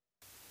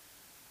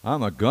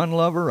I'm a gun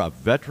lover, a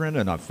veteran,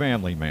 and a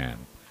family man.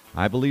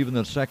 I believe in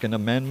the Second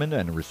Amendment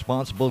and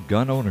responsible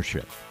gun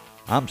ownership.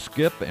 I'm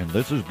Skip, and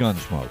this is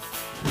Gunsmoke.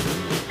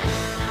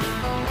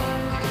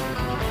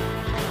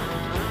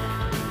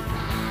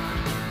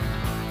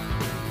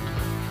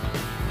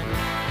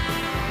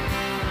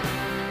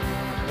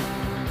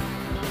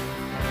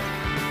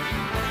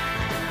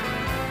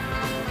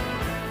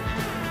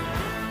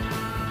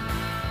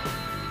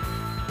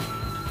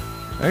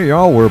 Hey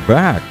y'all, we're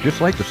back. Just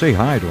like to say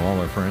hi to all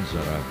our friends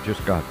that I've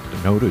just got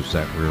to notice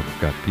that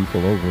we've got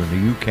people over in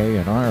the UK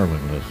and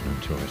Ireland listening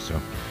to us. So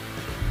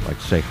I'd like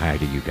to say hi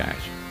to you guys.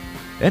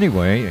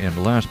 Anyway, in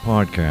the last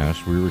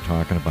podcast, we were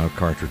talking about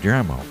cartridge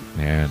ammo.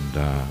 And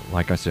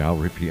like I said,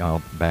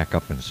 I'll back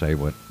up and say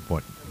what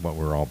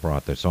we're all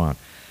brought this on.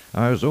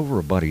 I was over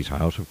a buddy's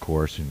house, of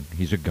course, and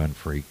he's a gun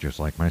freak just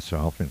like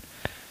myself. And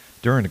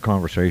during the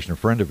conversation, a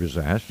friend of his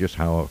asked just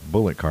how a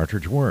bullet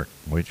cartridge worked,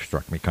 which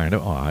struck me kind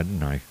of odd,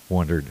 and I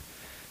wondered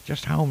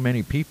just how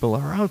many people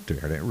are out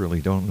there that really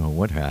don't know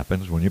what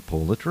happens when you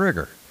pull the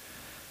trigger,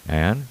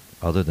 and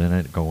other than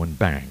it going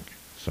bang.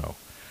 So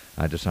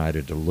I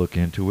decided to look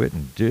into it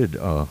and did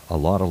a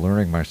lot of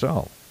learning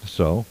myself.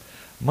 So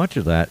much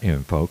of that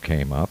info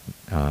came up,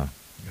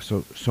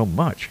 so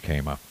much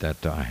came up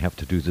that I have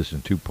to do this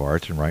in two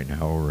parts, and right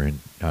now we're in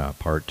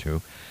part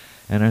two.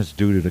 And that's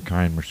due to the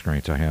kind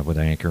restraints I have with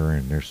Anchor,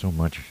 and there's so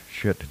much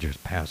shit to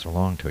just pass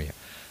along to you.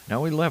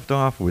 Now, we left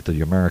off with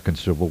the American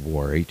Civil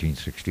War,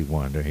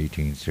 1861 to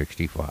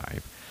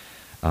 1865.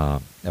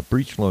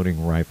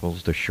 Breech-loading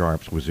rifles, the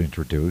Sharps, was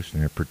introduced,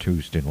 and they're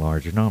produced in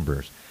large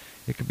numbers.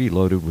 It could be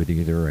loaded with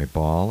either a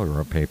ball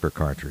or a paper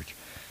cartridge.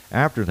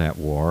 After that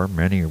war,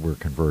 many were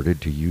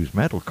converted to use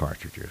metal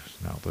cartridges.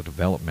 Now, the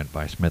development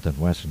by Smith &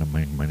 Wesson,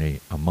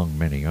 among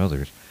many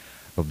others,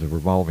 of the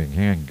revolving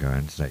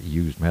handguns that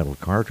used metal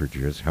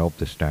cartridges helped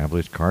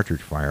establish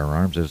cartridge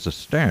firearms as the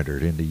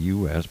standard in the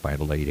U.S. by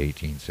the late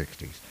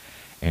 1860s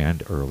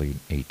and early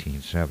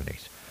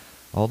 1870s,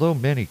 although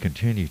many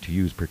continued to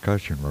use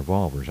percussion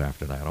revolvers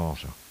after that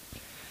also.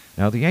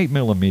 Now, the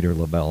 8mm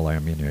Lebel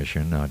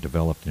ammunition,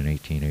 developed in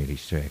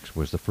 1886,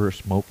 was the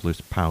first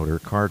smokeless powder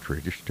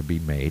cartridge to be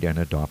made and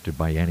adopted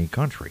by any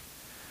country.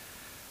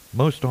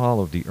 Most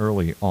all of the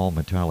early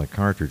all-metallic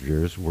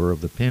cartridges were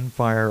of the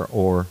pinfire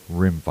or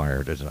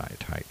rimfire design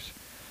types.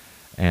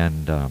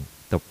 And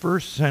the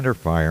first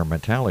centerfire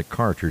metallic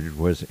cartridge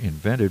was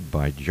invented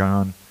by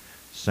John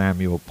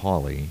Samuel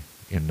Pauly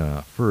in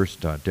the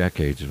first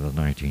decades of the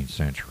 19th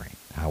century.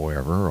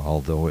 However,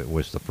 although it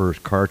was the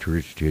first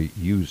cartridge to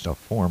use a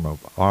form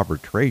of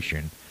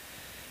arbitration,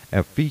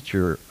 a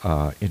feature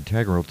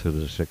integral to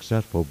the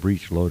successful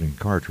breech-loading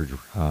cartridge,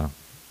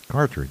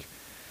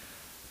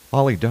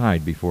 Pauly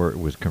died before it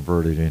was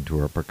converted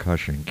into a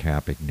percussion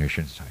cap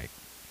ignition sight.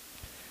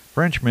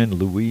 Frenchman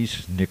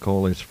Louis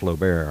Nicolas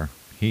Flaubert,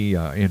 he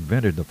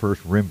invented the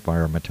first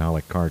rimfire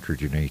metallic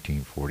cartridge in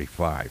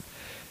 1845.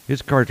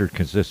 His cartridge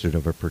consisted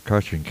of a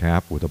percussion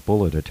cap with a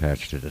bullet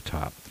attached to the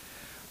top.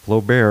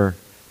 Flaubert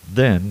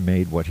then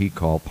made what he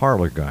called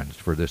parlor guns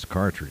for this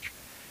cartridge,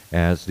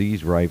 as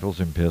these rifles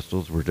and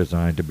pistols were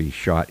designed to be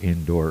shot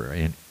in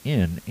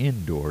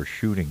indoor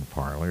shooting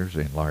parlors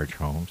in large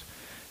homes.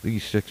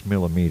 These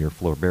 6mm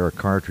Flaubert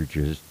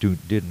cartridges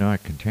did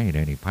not contain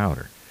any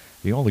powder.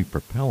 The only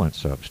propellant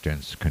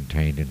substance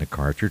contained in the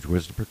cartridge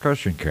was the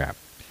percussion cap.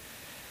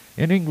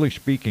 In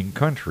English-speaking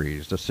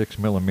countries, the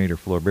 6mm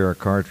Flaubert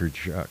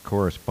cartridge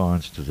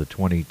corresponds to the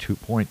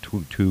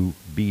 22.22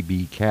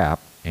 BB cap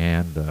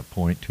and the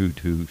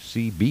 .22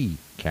 CB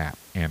cap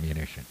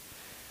ammunition.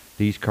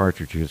 These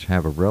cartridges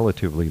have a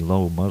relatively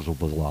low muzzle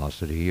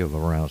velocity of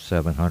around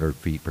 700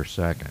 feet per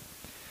second.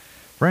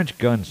 French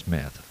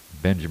gunsmith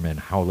Benjamin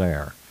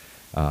Howler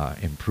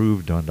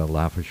improved on the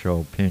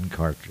Lafachaux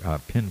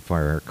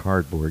pinfire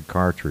cardboard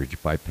cartridge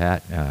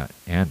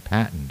and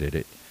patented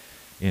it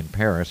in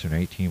Paris in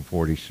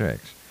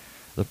 1846.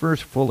 The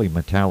first fully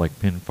metallic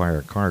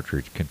pinfire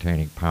cartridge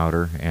containing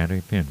powder and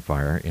a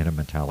pinfire in a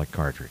metallic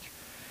cartridge.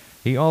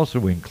 He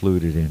also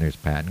included in his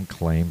patent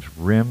claims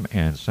rim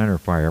and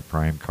centerfire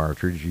prime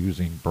cartridge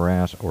using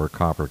brass or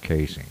copper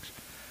casings.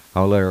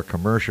 Howler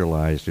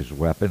commercialized his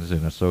weapons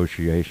in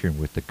association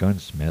with the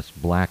gunsmiths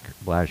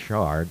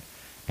Blanchard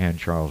and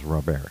Charles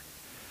Robert.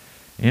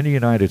 In the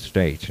United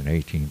States in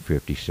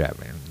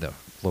 1857, the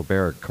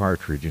Flaubert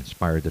cartridge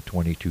inspired the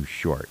 .22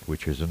 Short,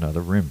 which is another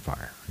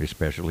rimfire,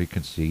 especially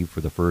conceived for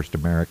the first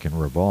American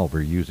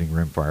revolver using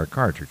rimfire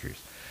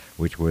cartridges,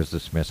 which was the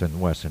Smith &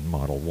 Wesson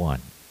Model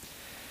 1.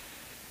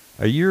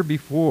 A year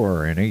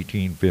before, in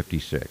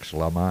 1856,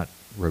 Lamat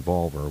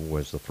revolver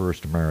was the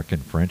first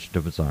American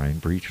French-designed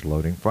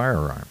breech-loading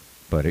firearm,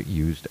 but it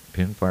used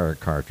pinfire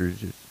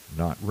cartridges,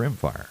 not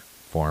rimfire.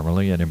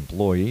 Formerly an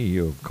employee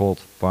of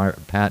Colt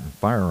Patent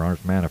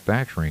Firearms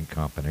Manufacturing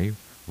Company,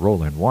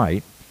 Roland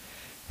White,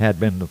 had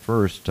been the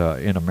first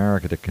in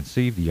America to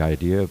conceive the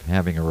idea of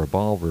having a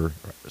revolver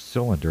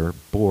cylinder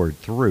bored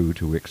through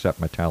to accept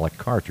metallic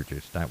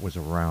cartridges. That was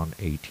around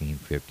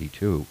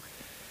 1852.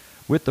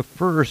 With the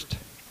first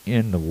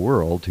in the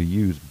world to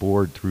use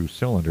bored-through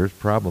cylinders,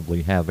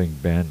 probably having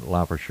been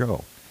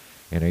Lafaucheux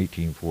in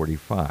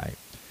 1845,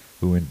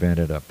 who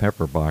invented a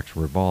pepper-box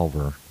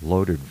revolver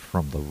loaded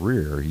from the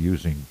rear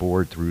using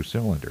bored-through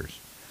cylinders.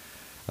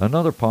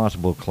 Another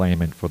possible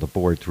claimant for the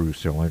bored-through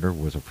cylinder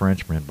was a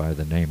Frenchman by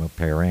the name of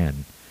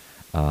Perrin,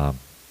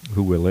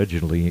 who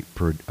allegedly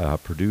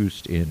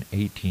produced in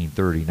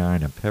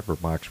 1839 a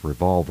pepper-box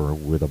revolver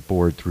with a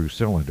bored-through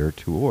cylinder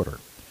to order.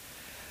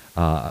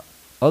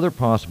 Other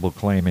possible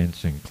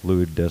claimants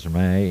include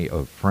Desmarets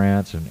of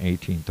France in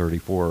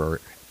 1834 or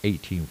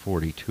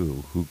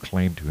 1842, who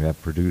claimed to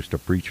have produced a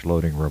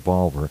breech-loading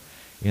revolver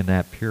in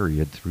that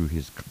period,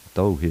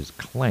 though his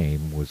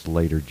claim was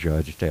later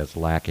judged as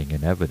lacking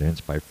in evidence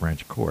by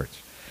French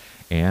courts,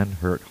 and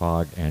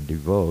Hertog and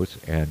Devos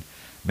and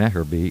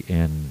Meherby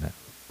in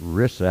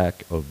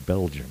Rissac of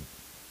Belgium.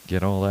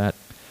 Get all that?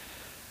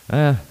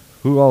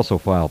 Who also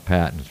filed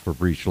patents for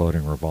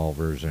breech-loading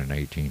revolvers in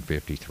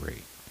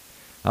 1853.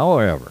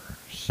 However,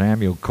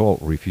 Samuel Colt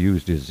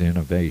refused his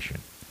innovation,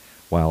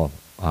 while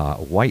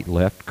White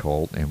left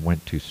Colt and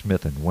went to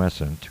Smith &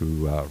 Wesson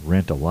to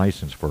rent a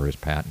license for his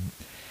patent,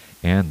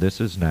 and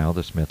this is now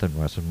the Smith &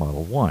 Wesson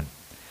Model 1,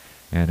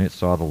 and it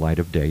saw the light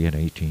of day in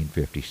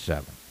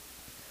 1857.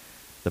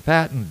 The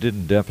patent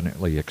didn't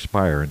definitely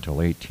expire until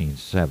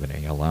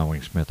 1870,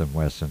 allowing Smith &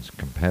 Wesson's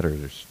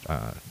competitors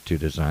to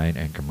design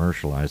and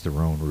commercialize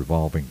their own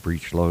revolving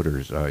breech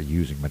loaders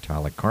using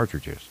metallic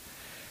cartridges.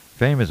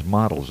 Famous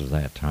models of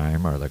that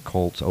time are the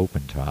Colt's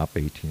Open Top,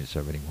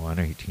 1871,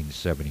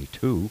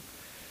 1872,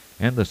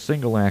 and the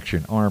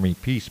Single-Action Army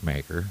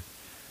Peacemaker,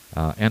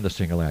 and the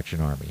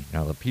Single-Action Army.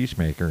 Now, the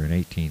Peacemaker in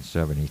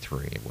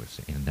 1873 was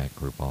in that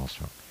group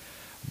also.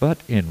 But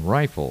in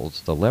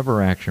rifles, the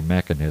lever-action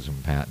mechanism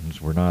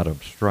patents were not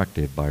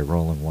obstructed by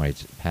Roland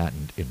White's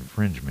patent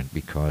infringement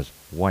because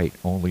White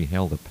only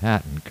held a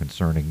patent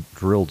concerning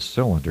drilled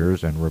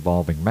cylinders and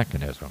revolving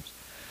mechanisms.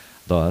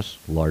 Thus,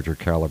 larger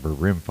caliber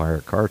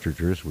rimfire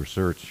cartridges were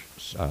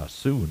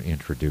soon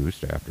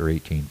introduced after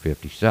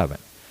 1857.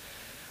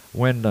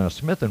 When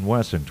Smith &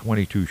 Wesson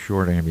 22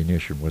 short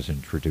ammunition was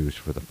introduced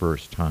for the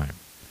first time,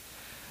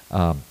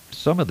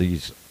 some of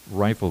these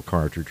rifle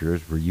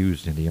cartridges were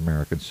used in the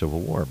American Civil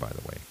War, by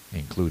the way,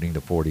 including the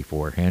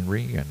 .44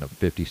 Henry and the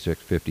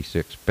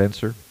 .56-56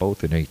 Spencer,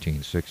 both in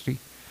 1860.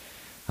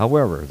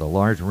 However, the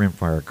large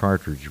rimfire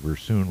cartridges were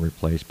soon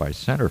replaced by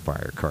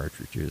centerfire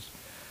cartridges,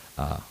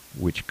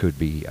 which could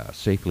be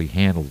safely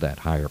handled at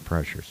higher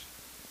pressures.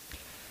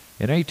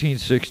 In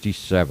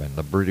 1867,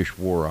 the British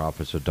War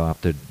Office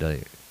adopted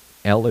the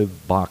Eliv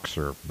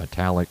Boxer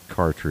metallic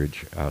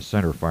cartridge,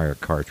 centerfire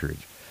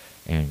cartridge,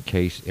 and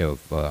encased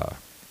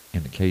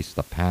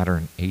the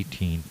pattern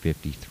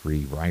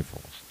 1853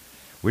 rifles,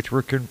 which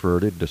were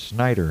converted to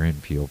Snider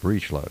Enfield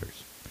breech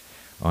loaders.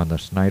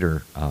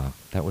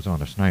 That was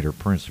on a Snider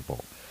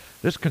principle.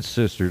 This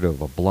consisted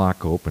of a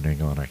block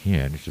opening on a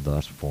hinge,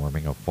 thus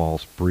forming a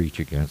false breech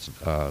against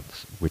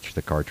which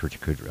the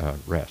cartridge could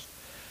rest.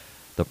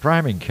 The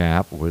priming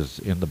cap was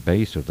in the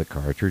base of the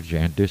cartridge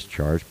and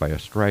discharged by a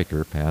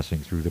striker passing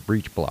through the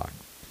breech block.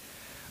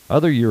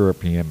 Other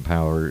European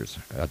powers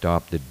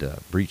adopted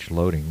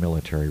breech-loading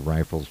military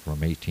rifles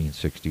from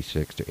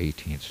 1866 to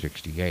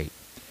 1868.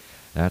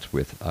 That's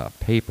with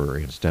paper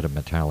instead of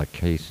metallic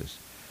cases.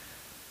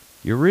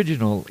 The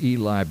original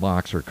Eli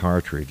Boxer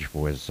cartridge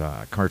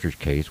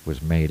case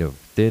was made of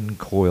thin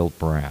coiled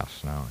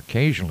brass. Now,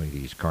 occasionally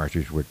these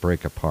cartridges would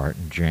break apart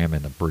and jam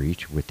in the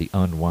breech with the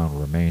unwound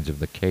remains of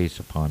the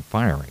case upon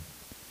firing.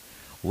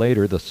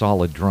 Later, the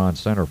solid drawn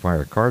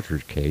centerfire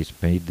cartridge case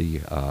made the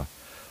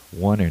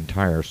one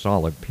entire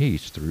solid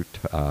piece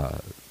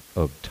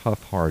of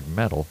tough hard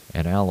metal,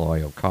 an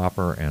alloy of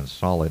copper and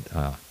solid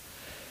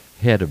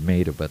head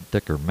made of a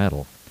thicker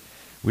metal,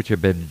 which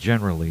had been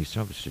generally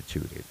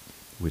substituted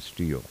with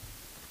steel.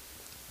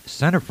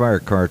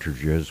 Centerfire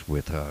cartridges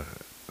with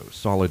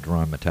solid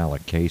drawn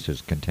metallic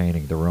cases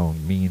containing their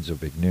own means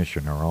of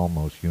ignition are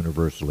almost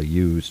universally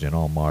used in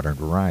all modern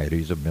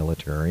varieties of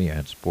military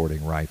and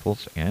sporting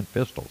rifles and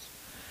pistols.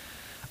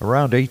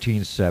 Around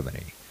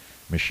 1870,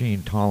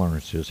 machine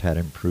tolerances had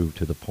improved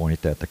to the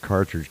point that the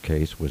cartridge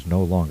case was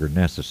no longer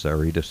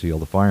necessary to seal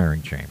the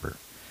firing chamber.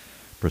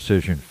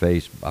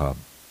 Precision-faced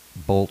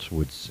bolts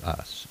would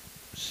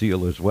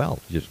seal as well.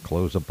 Just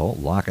close a bolt,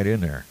 lock it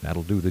in there.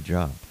 That'll do the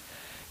job.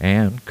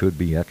 And could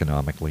be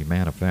economically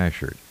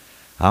manufactured.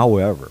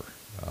 However,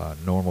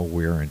 normal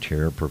wear and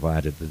tear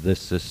provided this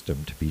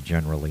system to be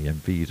generally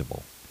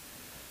infeasible.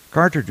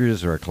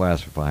 Cartridges are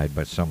classified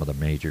by some of the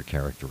major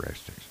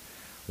characteristics.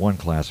 One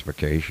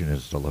classification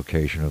is the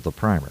location of the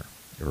primer.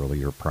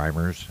 Earlier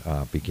primers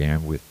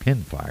began with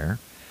pin fire,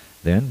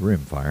 then rim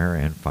fire,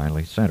 and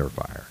finally center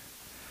fire.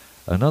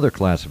 Another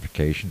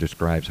classification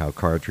describes how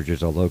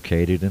cartridges are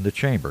located in the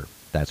chamber.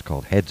 That's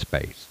called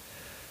headspace.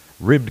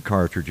 Rimmed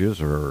cartridges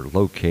are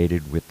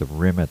located with the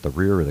rim at the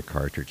rear of the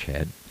cartridge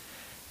head.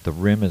 The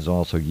rim is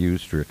also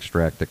used to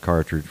extract the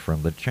cartridge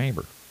from the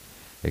chamber.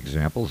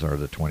 Examples are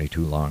the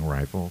 .22 long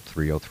rifle,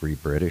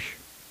 .303 British,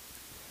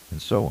 and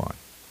so on.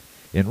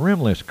 In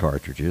rimless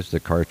cartridges, the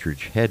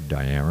cartridge head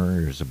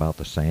diameter is about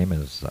the same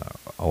as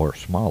or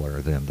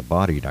smaller than the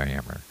body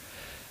diameter.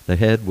 The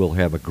head will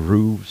have a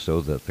groove so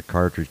that the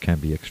cartridge can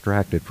be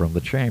extracted from the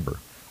chamber.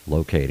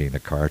 Locating the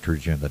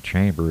cartridge in the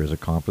chamber is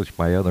accomplished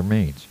by other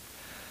means.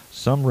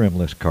 Some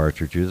rimless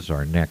cartridges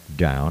are neck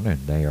down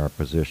and they are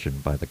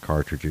positioned by the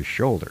cartridge's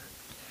shoulder.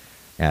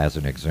 As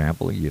an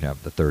example, you'd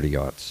have the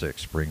 30-06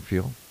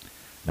 Springfield.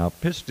 Now,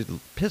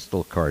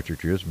 pistol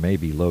cartridges may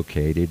be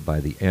located by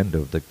the end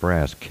of the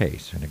brass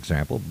case. An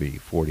example would be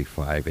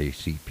 45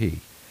 ACP.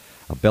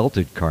 A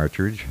belted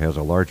cartridge has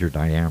a larger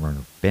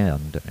diameter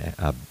band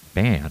at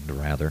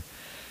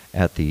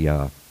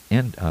the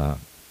end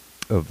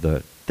of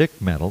the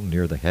thick metal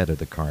near the head of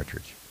the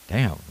cartridge.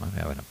 Damn, I'm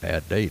having a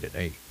bad day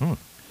today.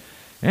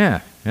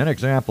 Yeah, an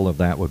example of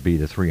that would be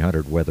the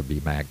 300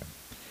 Weatherby Magnum.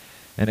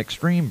 An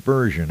extreme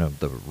version of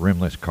the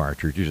rimless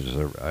cartridge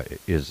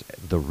is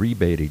the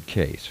rebated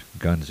case.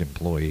 Guns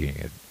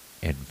employing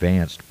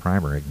advanced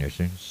primer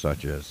ignition,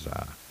 such as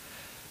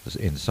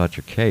in such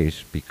a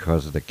case,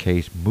 because the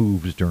case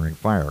moves during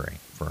firing.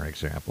 For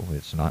example,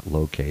 it's not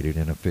located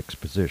in a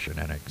fixed position.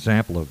 An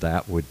example of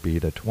that would be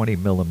the 20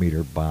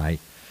 millimeter by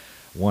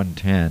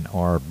 110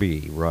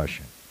 RB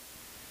Russian.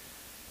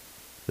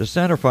 The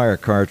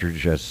centerfire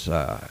cartridge has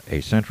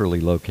a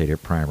centrally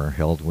located primer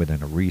held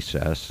within a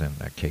recess in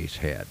the case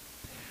head.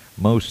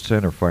 Most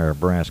centerfire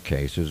brass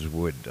cases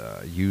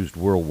used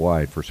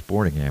worldwide for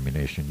sporting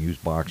ammunition use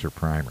boxer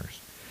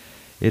primers.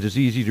 It is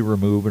easy to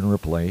remove and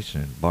replace,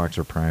 and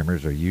boxer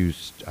primers are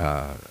used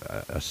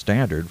a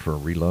standard for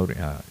reloading.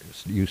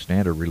 Use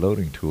standard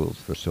reloading tools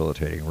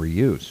facilitating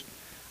reuse.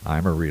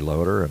 I'm a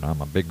reloader, and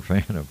I'm a big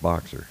fan of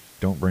boxers.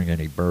 Don't bring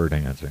any bird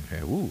hands in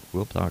here. Ooh,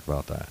 we'll talk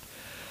about that.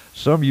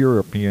 Some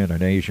European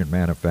and Asian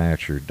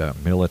manufactured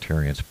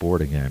military and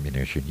sporting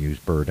ammunition use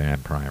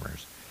Berdan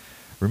primers.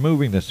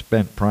 Removing the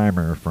spent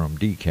primer from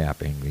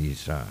decapping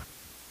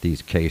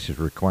these cases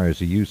requires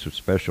the use of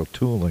special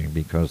tooling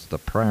because the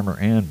primer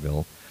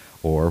anvil,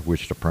 or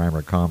which the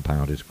primer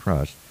compound is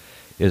crushed,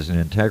 is an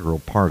integral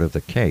part of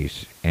the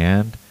case,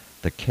 and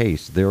the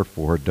case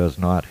therefore does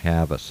not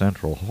have a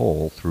central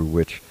hole through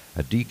which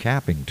a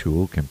decapping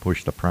tool can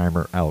push the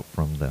primer out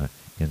from the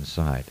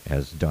inside,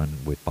 as done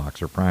with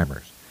boxer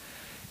primers.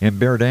 In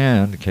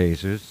Berdan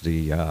cases,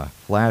 the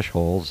flash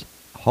holes,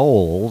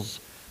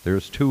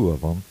 there's two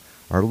of them,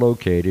 are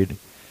located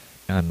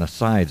on the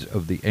sides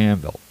of the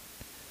anvil.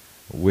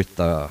 With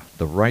the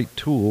right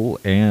tool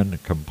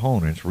and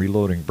components,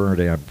 reloading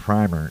Berdan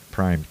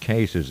primed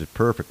cases is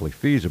perfectly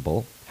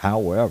feasible.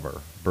 However,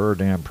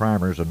 Berdan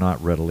primers are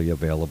not readily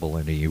available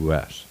in the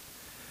U.S.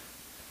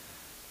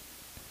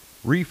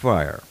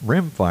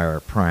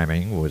 Rimfire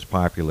priming was a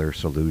popular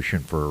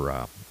solution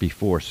for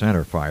before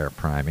centerfire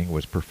priming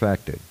was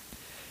perfected.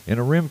 In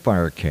a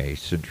rimfire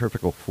case,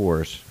 centrifugal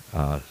force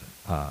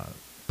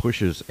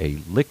pushes a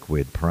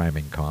liquid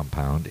priming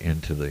compound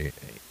into the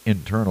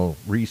internal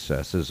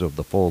recesses of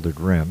the folded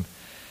rim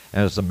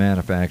as the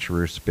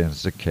manufacturer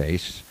spins the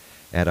case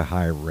at a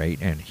high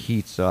rate and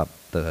heats up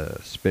the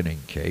spinning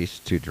case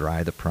to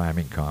dry the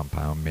priming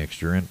compound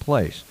mixture in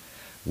place,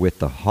 with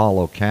the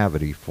hollow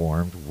cavity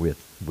formed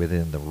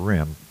within the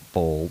rim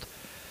fold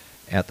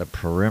at the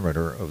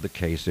perimeter of the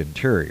case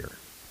interior.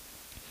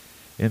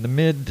 In the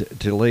mid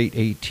to late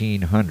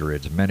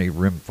 1800s, many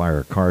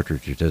rimfire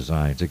cartridge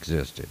designs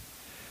existed.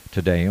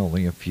 Today,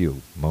 only a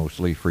few,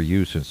 mostly for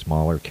use in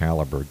smaller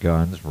caliber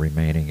guns,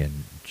 remaining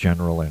in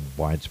general and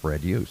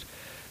widespread use.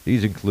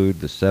 These include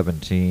the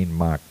 17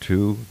 Mach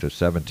 2 to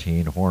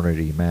 17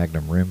 Hornady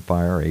Magnum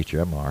Rimfire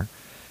HMR,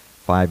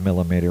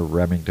 5mm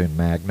Remington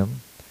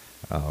Magnum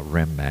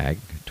Rem Mag,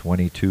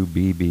 22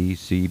 BB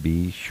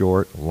CB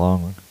short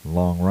long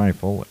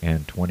rifle,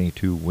 and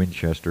 22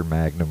 Winchester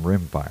Magnum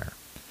Rimfire.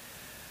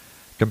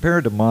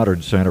 Compared to modern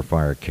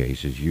centerfire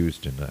cases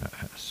used in the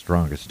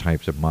strongest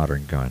types of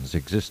modern guns,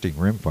 existing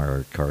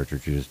rimfire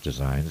cartridges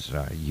designs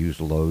use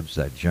loads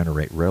that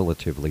generate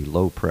relatively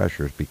low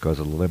pressures because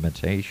of the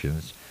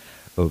limitations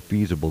of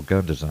feasible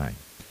gun design.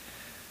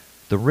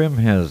 The rim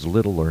has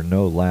little or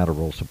no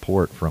lateral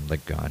support from the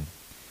gun,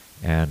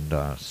 and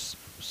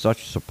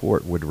such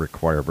support would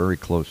require very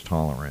close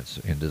tolerance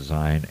in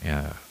design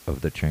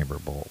of the chamber,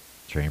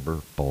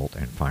 bolt,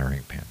 and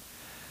firing pin.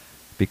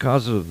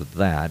 Because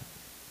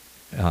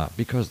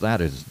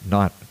that is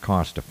not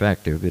cost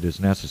effective, it is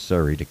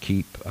necessary to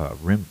keep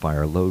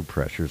rimfire load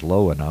pressures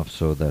low enough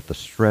so that the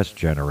stress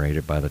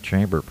generated by the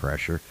chamber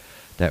pressure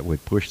that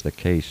would push the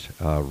case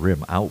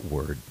rim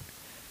outward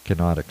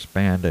cannot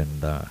expand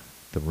the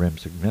rim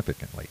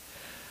significantly.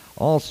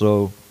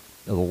 Also,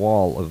 the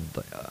wall of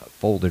the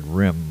folded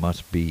rim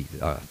must be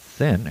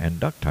thin and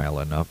ductile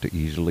enough to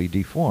easily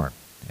deform,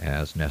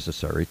 as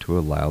necessary to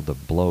allow the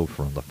blow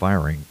from the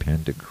firing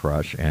pin to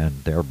crush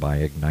and thereby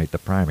ignite the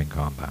priming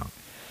compound.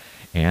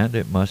 And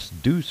it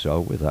must do so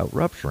without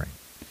rupturing.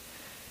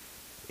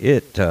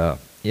 If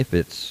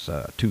it's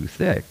too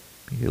thick,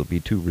 it'll be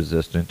too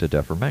resistant to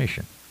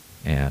deformation.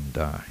 And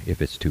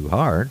if it's too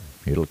hard,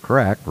 it'll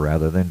crack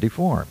rather than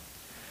deform.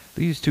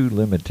 These two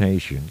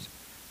limitations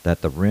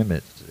that the rim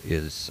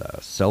is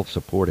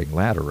self-supporting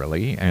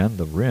laterally, and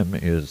the rim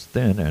is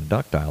thin and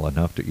ductile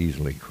enough to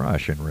easily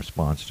crush in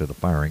response to the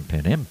firing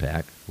pin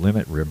impact,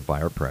 limit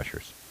rimfire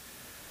pressures.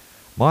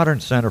 Modern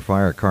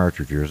centerfire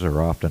cartridges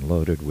are often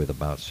loaded with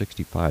about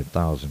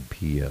 65,000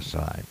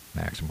 psi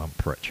maximum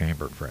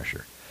chamber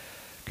pressure.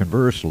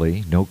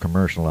 Conversely, no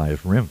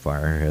commercialized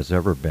rimfire has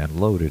ever been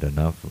loaded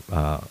enough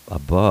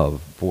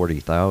above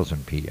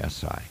 40,000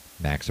 psi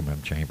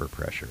maximum chamber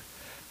pressure.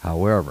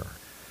 However,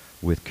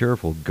 with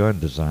careful gun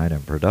design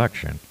and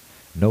production,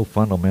 no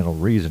fundamental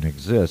reason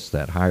exists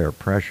that higher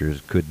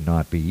pressures could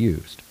not be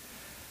used.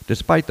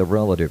 Despite the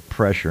relative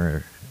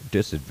pressure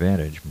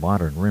disadvantage,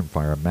 modern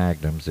rimfire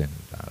magnums in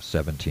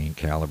 17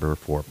 caliber,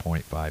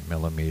 4.5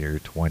 millimeter,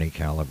 20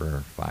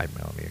 caliber, 5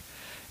 millimeter,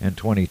 and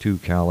 22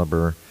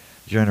 caliber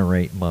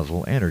generate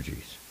muzzle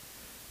energies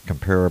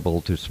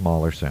comparable to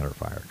smaller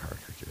centerfire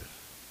cartridges.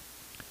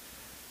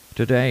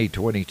 Today,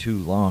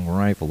 .22 long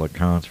rifle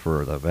accounts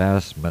for the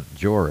vast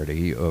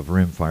majority of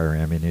rimfire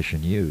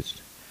ammunition used.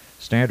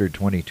 Standard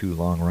 .22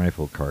 long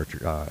rifle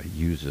cartridge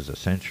uses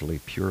essentially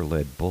pure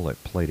lead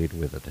bullet plated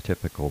with a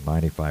typical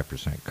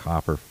 95%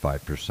 copper,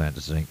 5%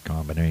 zinc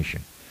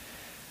combination.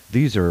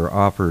 These are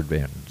offered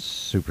in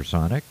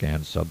supersonic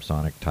and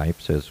subsonic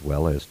types, as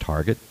well as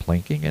target,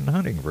 plinking, and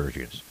hunting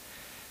versions.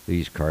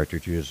 These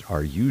cartridges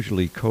are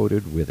usually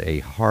coated with a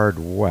hard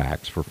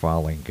wax for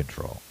fouling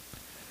control.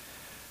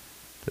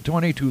 The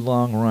 .22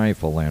 long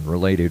rifle and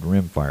related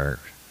rimfire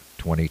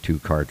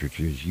 .22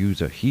 cartridges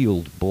use a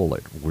heeled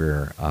bullet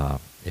where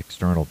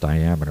external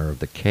diameter of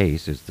the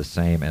case is the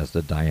same as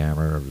the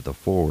diameter of the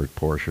forward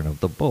portion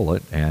of the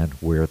bullet, and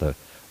where the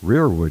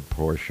rearward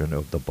portion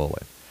of the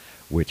bullet,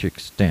 which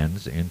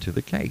extends into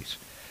the case,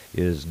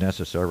 is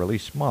necessarily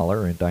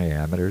smaller in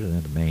diameter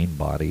than the main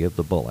body of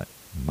the bullet.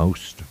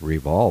 Most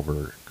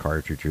revolver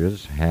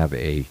cartridges have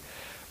a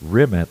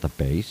rim at the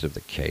base of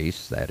the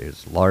case that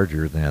is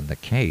larger than the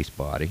case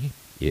body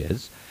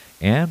is,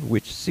 and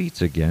which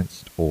seats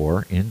against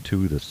or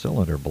into the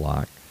cylinder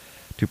block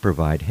to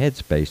provide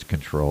headspace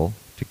control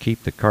to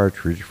keep the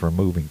cartridge from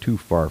moving too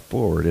far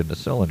forward in the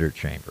cylinder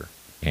chamber,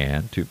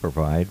 and to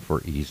provide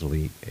for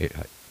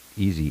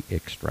easy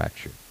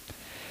extraction.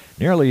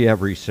 Nearly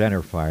every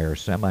centerfire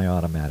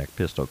semi-automatic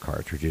pistol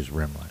cartridge is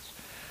rimless,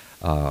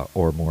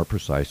 or more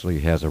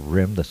precisely, has a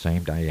rim the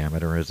same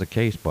diameter as the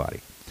case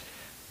body.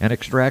 An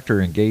extractor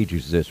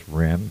engages this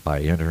rim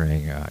by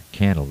entering a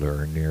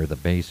cannelure near the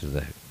base of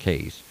the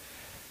case.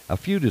 A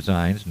few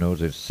designs,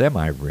 known as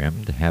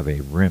semi-rimmed, have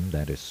a rim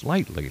that is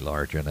slightly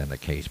larger than the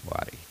case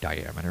body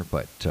diameter,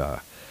 but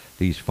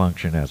these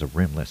function as a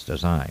rimless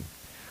design.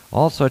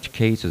 All such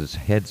cases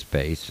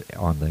headspace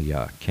on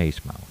the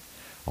case mount,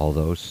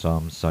 although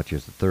some, such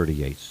as the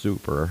 .38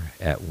 Super,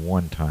 at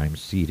one time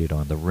seated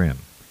on the rim.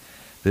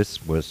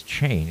 This was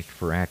changed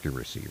for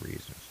accuracy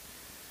reasons,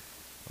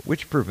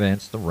 which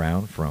prevents the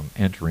round from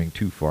entering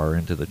too far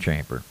into the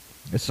chamber.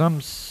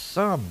 Some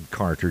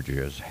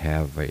cartridges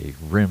have a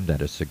rim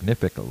that is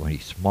significantly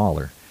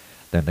smaller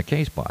than the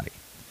case body.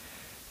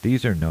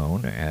 These are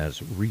known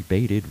as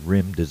rebated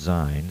rim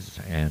designs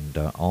and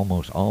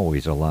almost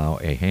always allow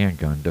a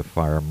handgun to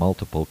fire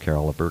multiple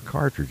caliber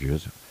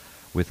cartridges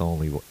with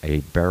only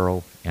a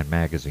barrel and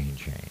magazine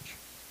change.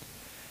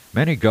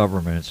 Many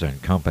governments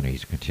and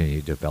companies continue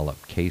to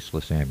develop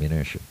caseless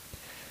ammunition.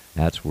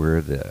 That's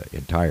where the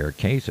entire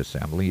case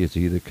assembly is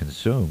either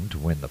consumed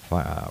when the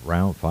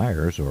round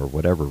fires or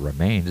whatever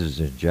remains is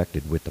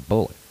injected with the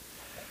bullet.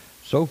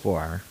 So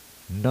far,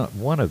 not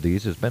one of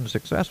these has been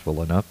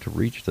successful enough to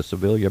reach the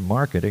civilian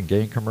market and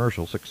gain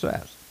commercial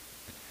success.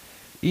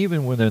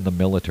 Even within the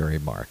military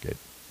market,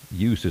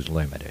 use is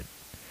limited.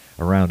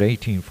 Around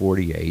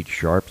 1848,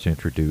 Sharps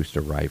introduced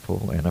a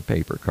rifle and a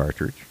paper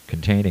cartridge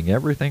containing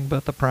everything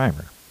but the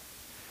primer.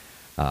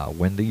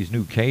 When these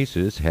new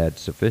cases had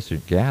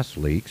sufficient gas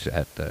leaks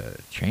at the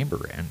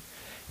chamber end,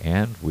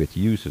 and with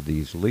use of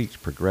these leaks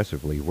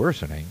progressively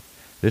worsening,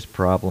 this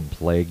problem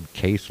plagued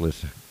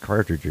caseless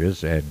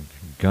cartridges and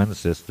gun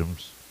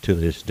systems to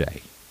this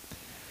day.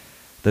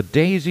 The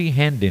Daisy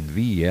Hendon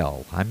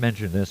VL, I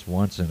mentioned this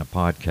once in a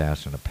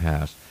podcast in the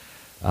past,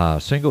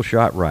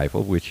 single-shot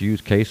rifle, which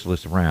used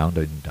caseless round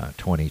in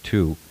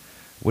 .22,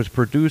 was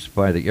produced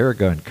by the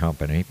Airgun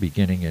Company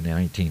beginning in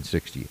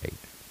 1968.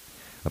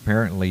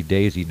 Apparently,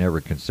 Daisy never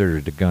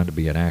considered the gun to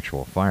be an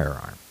actual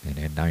firearm, and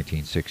in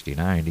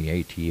 1969 the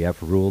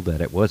ATF ruled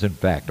that it was in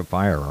fact a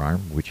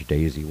firearm, which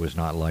Daisy was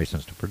not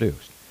licensed to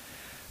produce.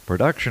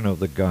 Production of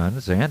the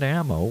guns and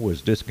ammo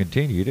was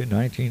discontinued in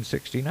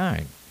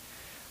 1969.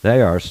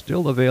 They are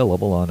still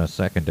available on a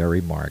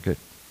secondary market,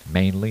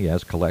 mainly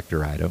as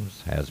collector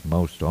items, as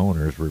most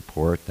owners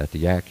report that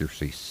the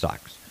accuracy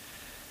sucks.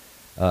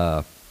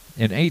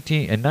 In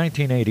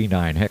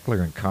 1989,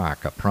 Heckler &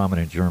 Koch, a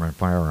prominent German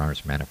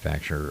firearms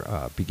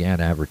manufacturer,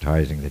 began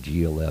advertising the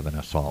G11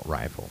 assault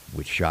rifle,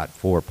 which shot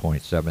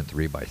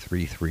 4.73 by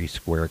 3.3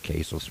 square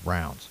caseless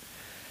rounds.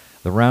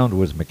 The round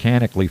was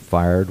mechanically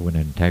fired with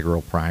an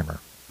integral primer.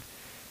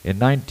 In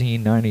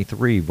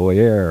 1993,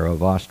 Boyer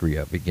of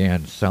Austria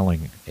began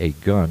selling a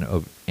gun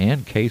of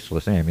and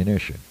caseless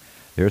ammunition.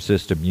 Their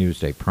system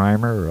used a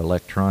primer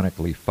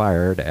electronically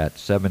fired at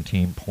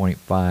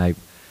 17.5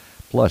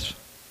 plus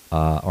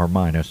or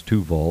minus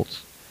 2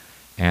 volts,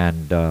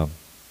 and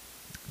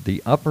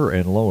the upper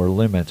and lower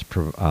limits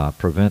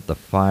prevent the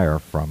fire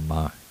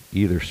from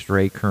either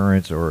stray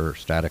currents or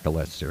static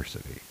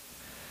electricity.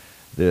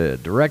 The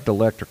direct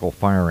electrical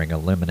firing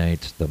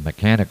eliminates the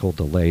mechanical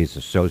delays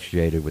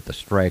associated with the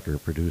striker,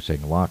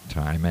 producing lock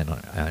time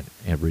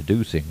and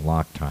reducing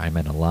lock time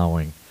and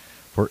allowing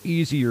for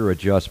easier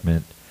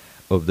adjustment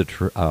of the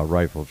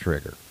rifle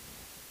trigger.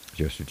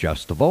 Just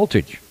adjust the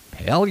voltage.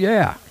 Hell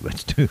yeah,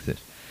 let's do this.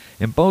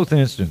 In both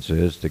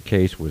instances, the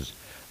case was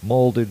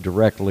molded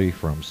directly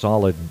from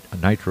solid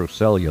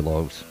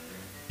nitrocellulose,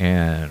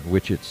 and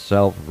which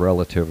itself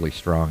relatively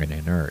strong and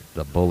inert.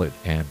 The bullet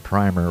and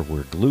primer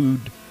were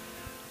glued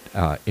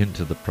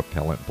into the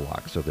propellant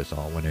block, so this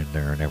all went in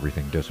there and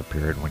everything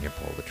disappeared when you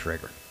pull the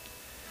trigger.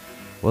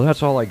 Well,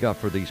 that's all I got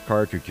for these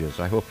cartridges.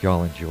 I hope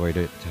y'all enjoyed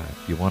it.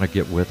 If you want to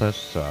get with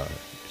us,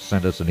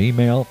 send us an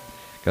email.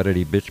 Got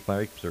any bitch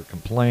pipes or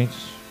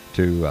complaints?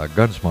 To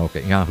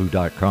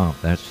gunsmoke@yahoo.com.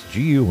 That's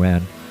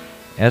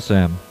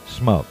GUNSM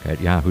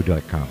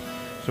smoke@yahoo.com.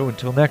 So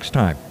until next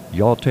time,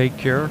 y'all take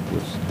care.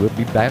 We'll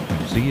be back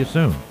and see you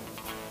soon.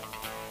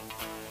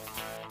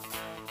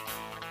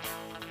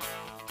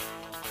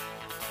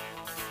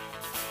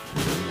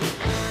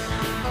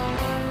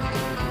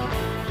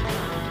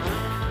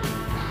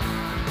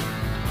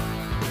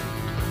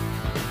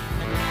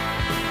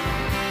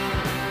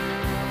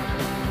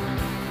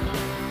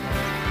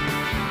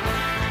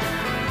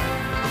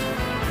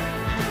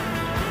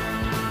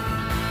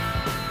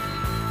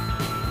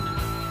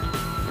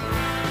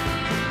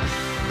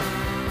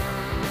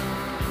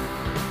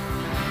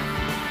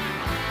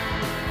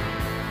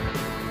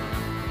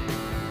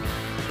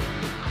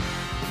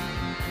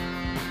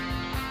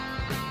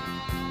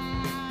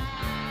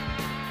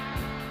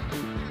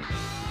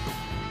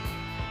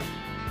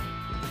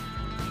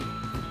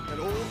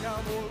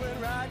 Cowboy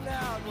went riding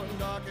out one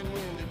dark and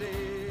windy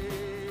day.